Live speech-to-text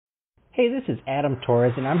Hey, this is Adam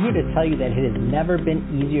Torres, and I'm here to tell you that it has never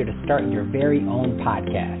been easier to start your very own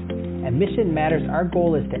podcast. At Mission Matters, our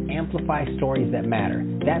goal is to amplify stories that matter.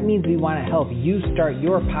 That means we want to help you start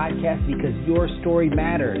your podcast because your story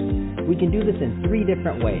matters. We can do this in 3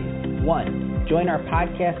 different ways. 1, join our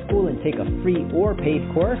podcast school and take a free or paid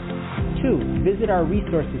course. 2, visit our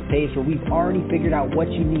resources page where we've already figured out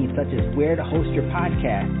what you need, such as where to host your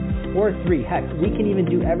podcast. Or 3, heck, we can even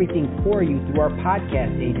do everything for you through our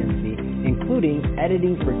podcast agency, including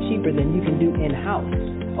editing for cheaper than you can do in-house.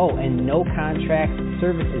 Oh, and no contracts,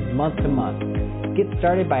 service is month to month. Get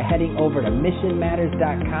started by heading over to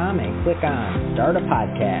missionmatters.com and click on Start a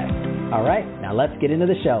Podcast. All right, now let's get into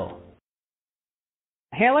the show.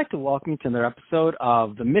 Hey, I'd like to welcome you to another episode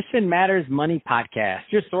of the Mission Matters Money Podcast,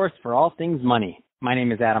 your source for all things money. My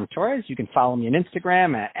name is Adam Torres. You can follow me on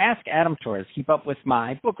Instagram at AskAdamTorres. Keep up with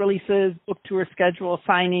my book releases, book tour schedule,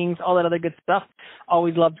 signings, all that other good stuff.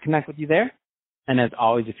 Always love to connect with you there. And as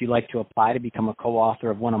always, if you'd like to apply to become a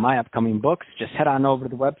co-author of one of my upcoming books, just head on over to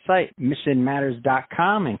the website,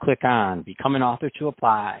 missionmatters.com, and click on Become an Author to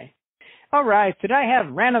apply. All right, today I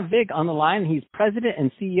have Rana on the line. He's president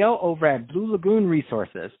and CEO over at Blue Lagoon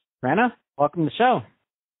Resources. Rana, welcome to the show.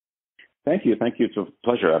 Thank you. It's a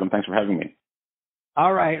pleasure, Adam. Thanks for having me.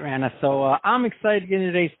 All right, Rana. So I'm excited to get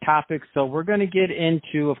into today's topic. So we're going to get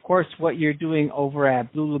into, of course, what you're doing over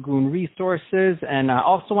at Blue Lagoon Resources, and I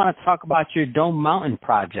also want to talk about your Dome Mountain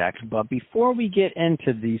project. But before we get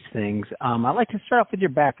into these things, I'd like to start off with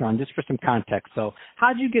your background, just for some context. So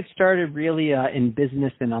how did you get started really in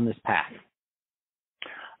business and on this path?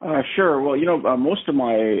 Sure. Well, most of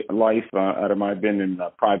my life, Adam, I've been in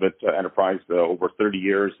private enterprise, over 30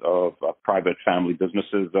 years of private family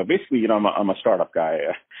businesses. Basically, I'm a startup guy.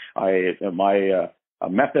 My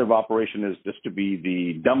method of operation is just to be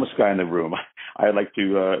the dumbest guy in the room. I like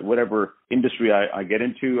to, whatever industry I get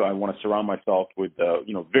into, I want to surround myself with,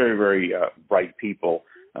 very, very bright people.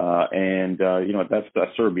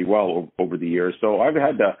 That's served me well over the years. So I've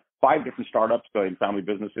had 5 different startups in family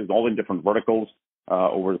businesses, all in different verticals.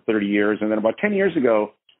 Over 30 years. And then about 10 years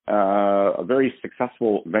ago, a very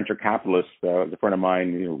successful venture capitalist, a friend of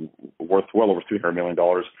mine, worth well over $300 million,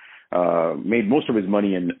 made most of his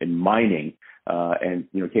money in mining, and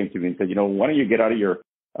came to me and said, why don't you get out of your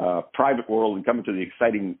private world and come into the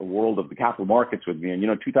exciting world of the capital markets with me? And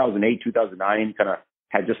 2008, 2009 kind of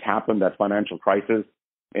had just happened, that financial crisis,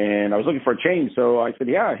 and I was looking for a change. So I said,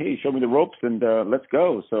 yeah, hey, show me the ropes and let's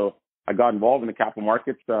go. So I got involved in the capital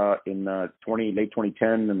markets in late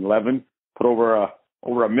 2010 and 11, put over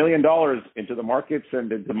 $1 million into the markets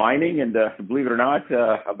and into mining. And believe it or not,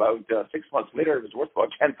 about 6 months later, it was worth about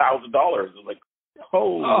 $10,000. I was like,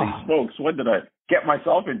 holy smokes, what did I get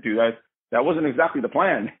myself into? That wasn't exactly the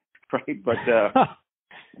plan, right? But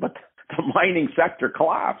the mining sector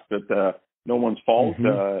collapsed. But no one's fault.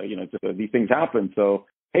 Mm-hmm. These things happen. So,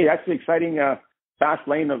 hey, that's the exciting fast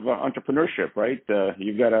lane of entrepreneurship, right?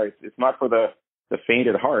 It's not for the faint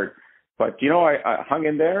at heart. But, I hung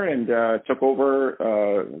in there and took over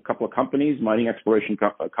a couple of companies, mining exploration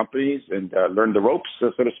companies, and learned the ropes,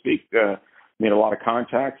 so to speak. Made a lot of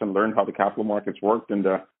contacts and learned how the capital markets worked, and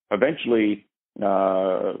eventually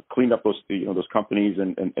cleaned up those companies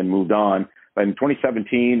and moved on. But in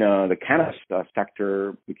 2017, the cannabis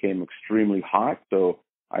sector became extremely hot, so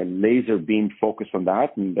I laser beam focused on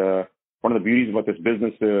that. And one of the beauties about this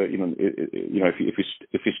business, if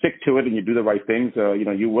you stick to it and you do the right things,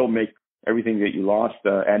 you will make everything that you lost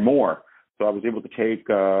and more. So I was able to take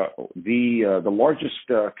the largest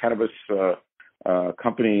cannabis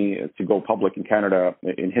company to go public in Canada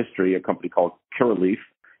in history, a company called Curaleaf.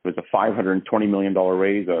 It was a $520 million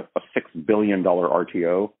raise, a $6 billion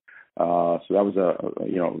RTO. So that was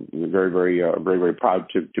very, very, very, very proud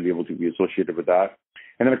to be able to be associated with that.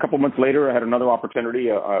 And then a couple months later, I had another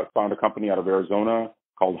opportunity. I found a company out of Arizona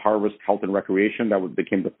called Harvest Health and Recreation. That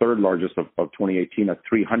became the 3rd largest of 2018, a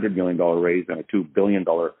 $300 million raise and a $2 billion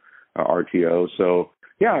RTO. So,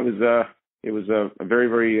 yeah, it was a very,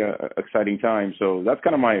 very exciting time. So that's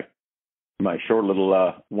kind of my short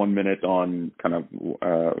little 1 minute on kind of,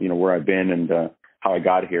 where I've been and how I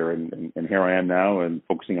got here. And here I am now and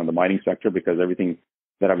focusing on the mining sector because everything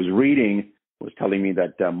that I was reading was telling me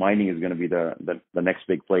that mining is going to be the next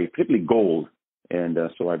big play, particularly gold. And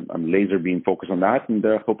so I'm laser beam focused on that and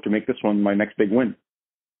hope to make this one my next big win.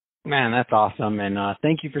 Man, that's awesome. And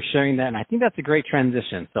thank you for sharing that. And I think that's a great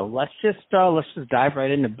transition. So let's just dive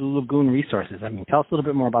right into Blue Lagoon Resources. Tell us a little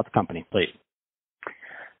bit more about the company, please.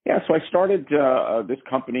 Yeah, so I started this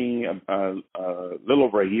company a little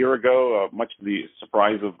over a year ago, much to the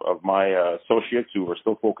surprise of my associates who were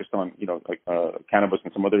still focused on, like cannabis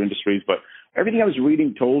and some other industries. But everything I was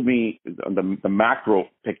reading told me the macro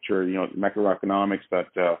picture, macroeconomics, that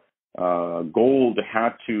gold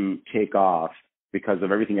had to take off because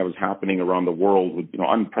of everything that was happening around the world with,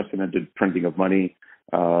 unprecedented printing of money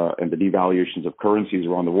and the devaluations of currencies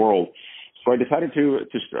around the world. So I decided to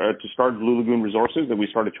start Blue Lagoon Resources, and we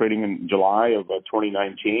started trading in July of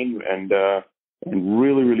 2019, and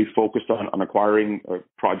really focused on acquiring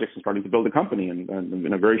projects and starting to build a company. And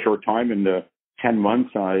in a very short time, in 10 months,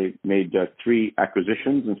 I made 3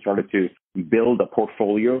 acquisitions and started to build a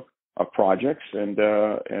portfolio of projects. And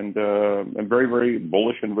I'm very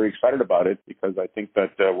bullish and very excited about it, because I think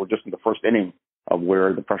that we're just in the first inning of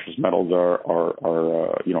where the precious metals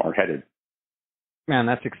are headed. Man,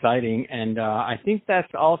 that's exciting. And I think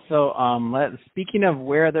that's also, speaking of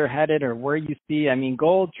where they're headed or where you see,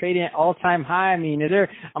 gold trading at all-time high. I'm going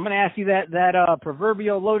to ask you that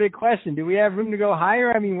proverbial loaded question. Do we have room to go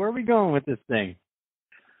higher? Where are we going with this thing?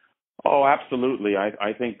 Oh, absolutely.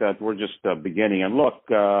 I think that we're just beginning. And look,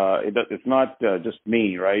 it's not just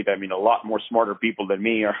me, right? A lot more smarter people than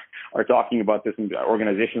me are talking about this in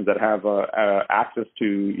organizations that have access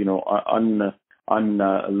to,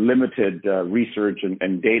 unlimited research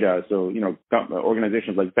and data. So,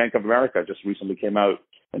 organizations like Bank of America just recently came out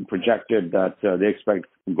and projected that they expect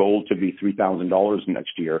gold to be $3,000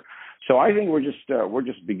 next year. So I think we're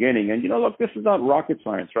just beginning. And look, this is not rocket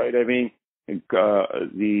science, right?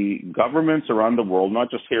 The governments around the world, not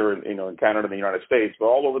just here, in Canada and the United States, but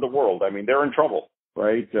all over the world. They're in trouble,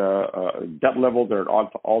 right? Debt levels are at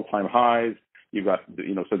all-time highs. You've got,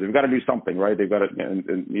 so they've got to do something, right? They've got to,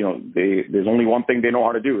 there's only one thing they know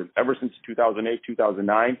how to do. Ever since 2008,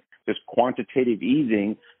 2009, this quantitative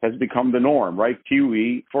easing has become the norm, right?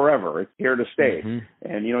 QE forever. It's here to stay. Mm-hmm.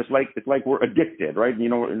 And, it's like we're addicted, right?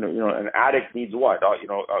 An addict needs what?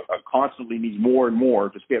 Constantly needs more and more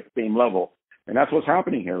to stay at the same level. And that's what's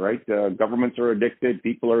happening here, right? Governments are addicted.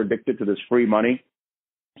 People are addicted to this free money.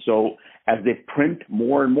 So as they print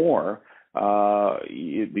more and more,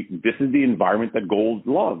 this is the environment that gold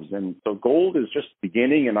loves. And so gold is just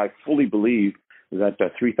beginning, and I fully believe that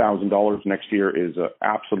 $3,000 next year is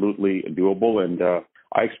absolutely doable. And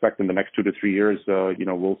I expect in the next 2 to 3 years,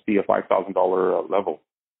 we'll see a $5,000 level.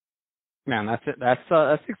 Man, that's it.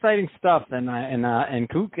 That's exciting stuff, and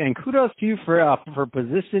kudos to you for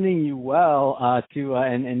positioning you well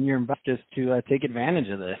and your investors to take advantage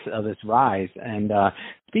of this rise. And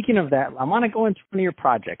speaking of that, I want to go into one of your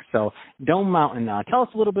projects. So Dome Mountain, tell us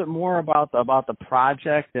a little bit more about the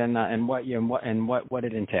project and what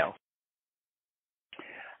it entails.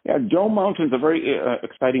 Yeah, Dome Mountain is a very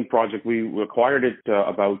exciting project. We acquired it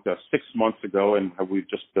about 6 months ago, and we've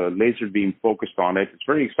just laser beam focused on it. It's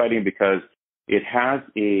very exciting because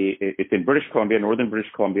it's in British Columbia, northern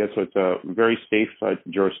British Columbia, so it's a very safe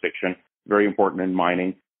jurisdiction, very important in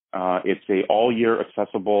mining. It's a all-year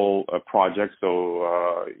accessible project,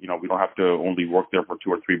 so we don't have to only work there for 2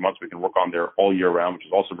 or 3 months. We can work on there all year round, which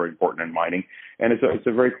is also very important in mining. And it's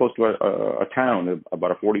a very close to a town, about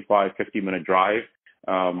a 45, 50-minute drive.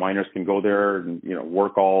 Miners can go there and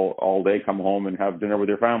work all day, come home and have dinner with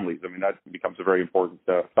their families. That becomes a very important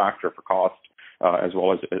factor for cost, as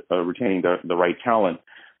well as retaining the right talent.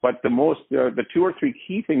 But the 2 or 3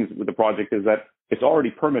 key things with the project is that it's already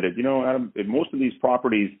permitted. Adam, in most of these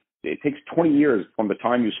properties, it takes 20 years from the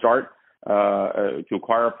time you start to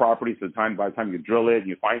acquire a property to by the time you drill it,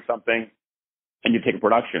 you find something, and you take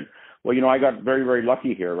production. Well, I got very, very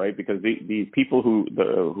lucky here, right? Because the people who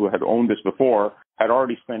had owned this before had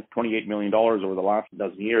already spent $28 million over the last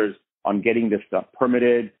dozen years on getting this stuff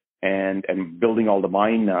permitted and building all the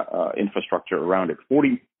mine infrastructure around it.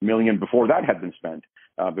 $40 million before that had been spent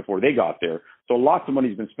before they got there. So lots of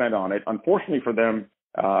money's been spent on it. Unfortunately for them,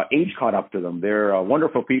 age caught up to them. They're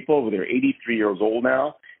wonderful people. They're 83 years old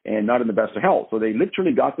now and not in the best of health. So they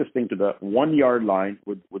literally got this thing to the 1 yard line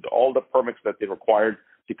with all the permits that they required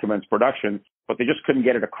to commence production, but they just couldn't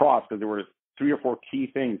get it across because there were 3 or 4 key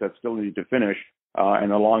things that still needed to finish.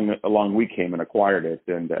 And along we came and acquired it,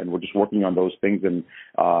 and we're just working on those things. And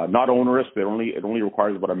not onerous. It only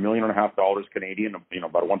requires about $1.5 million Canadian,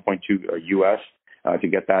 about 1.2 US to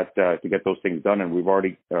get those things done. And we're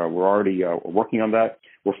already working on that.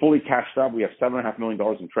 We're fully cashed up. We have $7.5 million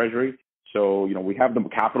in treasury, so we have the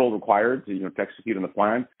capital required to execute on the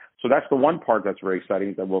plan. So that's the one part that's very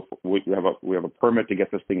exciting, that we have a permit to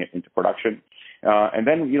get this thing into production. And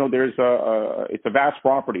then, it's a vast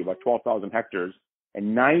property, about 12,000 hectares,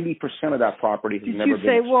 and 90% of that property has never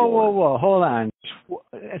been explored. Whoa, hold on.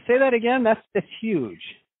 Say that again? That's huge.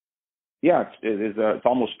 Yeah, it's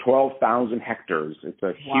almost 12,000 hectares. It's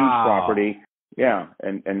a huge property. Yeah,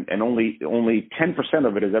 and only 10%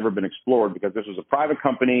 of it has ever been explored because this was a private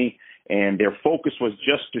company and their focus was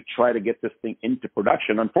just to try to get this thing into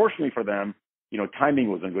production. Unfortunately for them, timing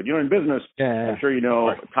wasn't good. In business, I'm sure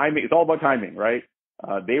timing. It's all about timing, right?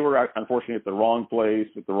 They were unfortunately at the wrong place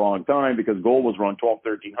at the wrong time because gold was around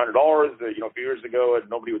 $1,200-$1,300, a few years ago, and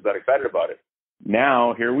nobody was that excited about it.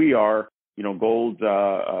 Now here we are, gold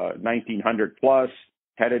 1,900 plus,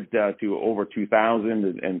 headed to over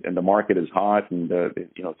 2,000, and the market is hot, and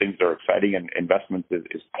things are exciting, and investment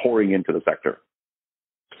is pouring into the sector.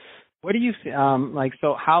 What do you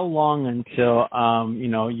So how long until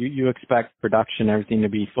you expect production, everything to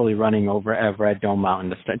be fully running over at Dome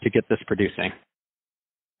Mountain to get this producing?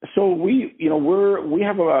 So we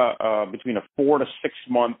have between a 4 to 6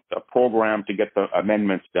 month program to get the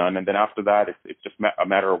amendments done, and then after that, it's just a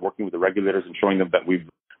matter of working with the regulators and showing them that we've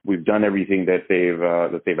done everything that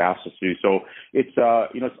they've asked us to do. So it's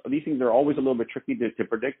these things are always a little bit tricky to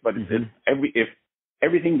predict, but if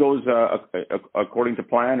everything goes according to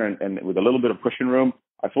plan and with a little bit of cushion room,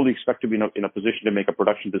 I fully expect to be in a position to make a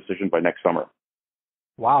production decision by next summer.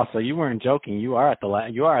 Wow, so you weren't joking. You are at the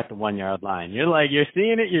 1 yard line. You're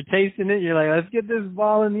seeing it, you're tasting it. You're like, let's get this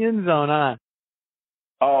ball in the end zone, huh?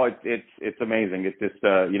 Oh, it's amazing. It's just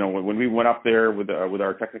when we went up there with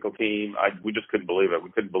our technical team, we just couldn't believe it.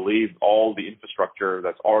 We couldn't believe all the infrastructure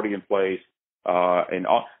that's already in place.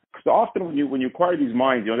 Because often when you acquire these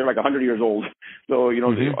mines, they're like 100 years old. So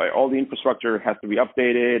all the infrastructure has to be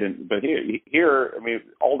updated. But here, I mean,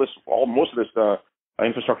 most of this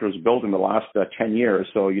infrastructure was built in the last 10 years.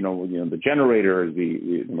 So the generators,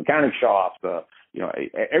 the mechanic shops,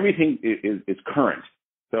 everything is current.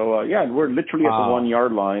 So we're literally at the 1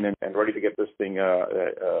 yard line and ready to get this thing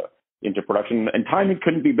into production. And timing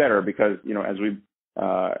couldn't be better because as we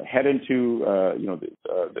head into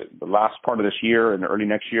the last part of this year and early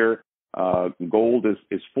next year, gold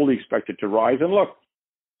is fully expected to rise. And look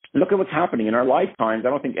at what's happening in our lifetimes. I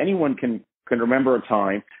don't think anyone can remember a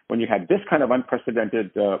time when you had this kind of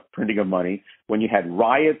unprecedented printing of money, when you had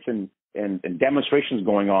riots and demonstrations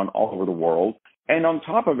going on all over the world, and on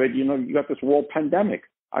top of it, you got this world pandemic.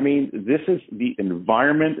 I mean, this is the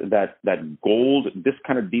environment that gold, this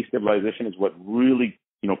kind of destabilization is what really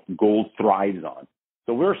gold thrives on.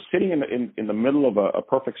 So we're sitting in the middle of a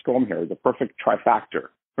perfect storm here, the perfect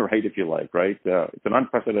trifactor, right, if you like, right? It's an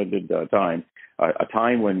unprecedented time, a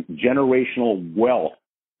time when generational wealth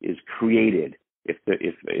is created if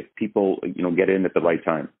people get in at the right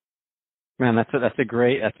time. Man, that's a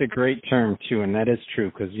great term too, and that is true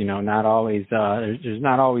because not always there's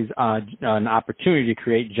not always an opportunity to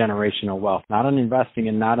create generational wealth. Not on investing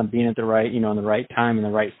and not on being at the right in the right time and the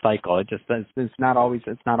right cycle. It's not always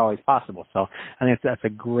possible. So I think that's a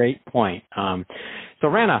great point. So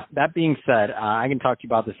Rana, that being said, I can talk to you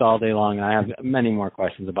about this all day long, and I have many more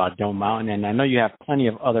questions about Dome Mountain, and I know you have plenty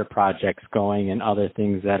of other projects going and other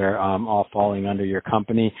things that are all falling under your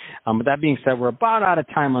company. But that being said, we're about out of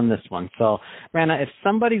time on this one. So Rana, if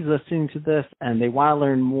somebody's listening to this and they want to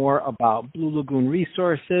learn more about Blue Lagoon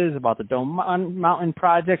Resources, about the Dome Mountain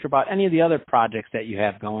project, or about any of the other projects that you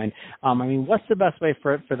have going, what's the best way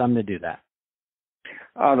for them to do that?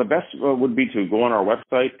 The best would be to go on our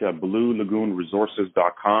website,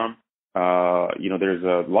 bluelagoonresources.com. There's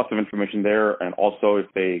lots of information there, and also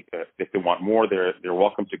if they want more, they're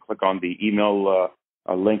welcome to click on the email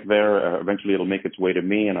link there. Eventually, it'll make its way to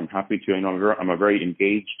me, and I'm happy to. I'm a very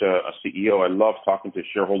engaged CEO. I love talking to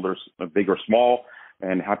shareholders, big or small,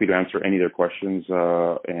 and happy to answer any of their questions.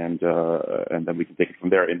 And then we can take it from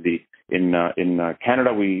there. In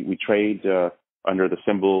Canada, we trade under the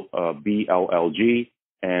symbol BLLG,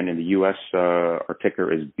 and in the U.S., our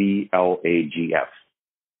ticker is BLAGF.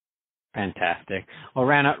 Fantastic. Well,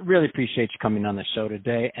 Rana, really appreciate you coming on the show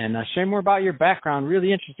today and sharing more about your background.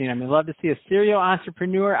 Really interesting. I'd love to see a serial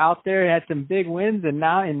entrepreneur out there who had some big wins and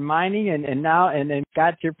now in mining and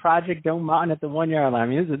got your project Dome Mountain at the 1 yard line.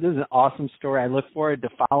 This is an awesome story. I look forward to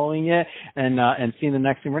following it and seeing the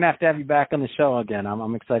next thing. We're going to have you back on the show again.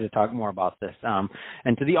 I'm excited to talk more about this.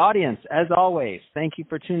 And to the audience, as always, thank you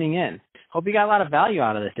for tuning in. Hope you got a lot of value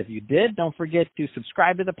out of this. If you did, don't forget to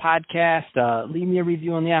subscribe to the podcast, leave me a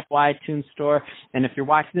review on the Apple iTunes store, and if you're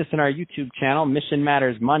watching this on our YouTube channel, Mission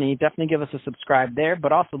Matters Money, definitely give us a subscribe there,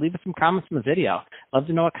 but also leave us some comments on the video. Love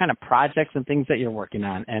to know what kind of projects and things that you're working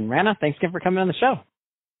on. And Rana, thanks again for coming on the show.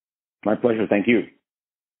 My pleasure. Thank you.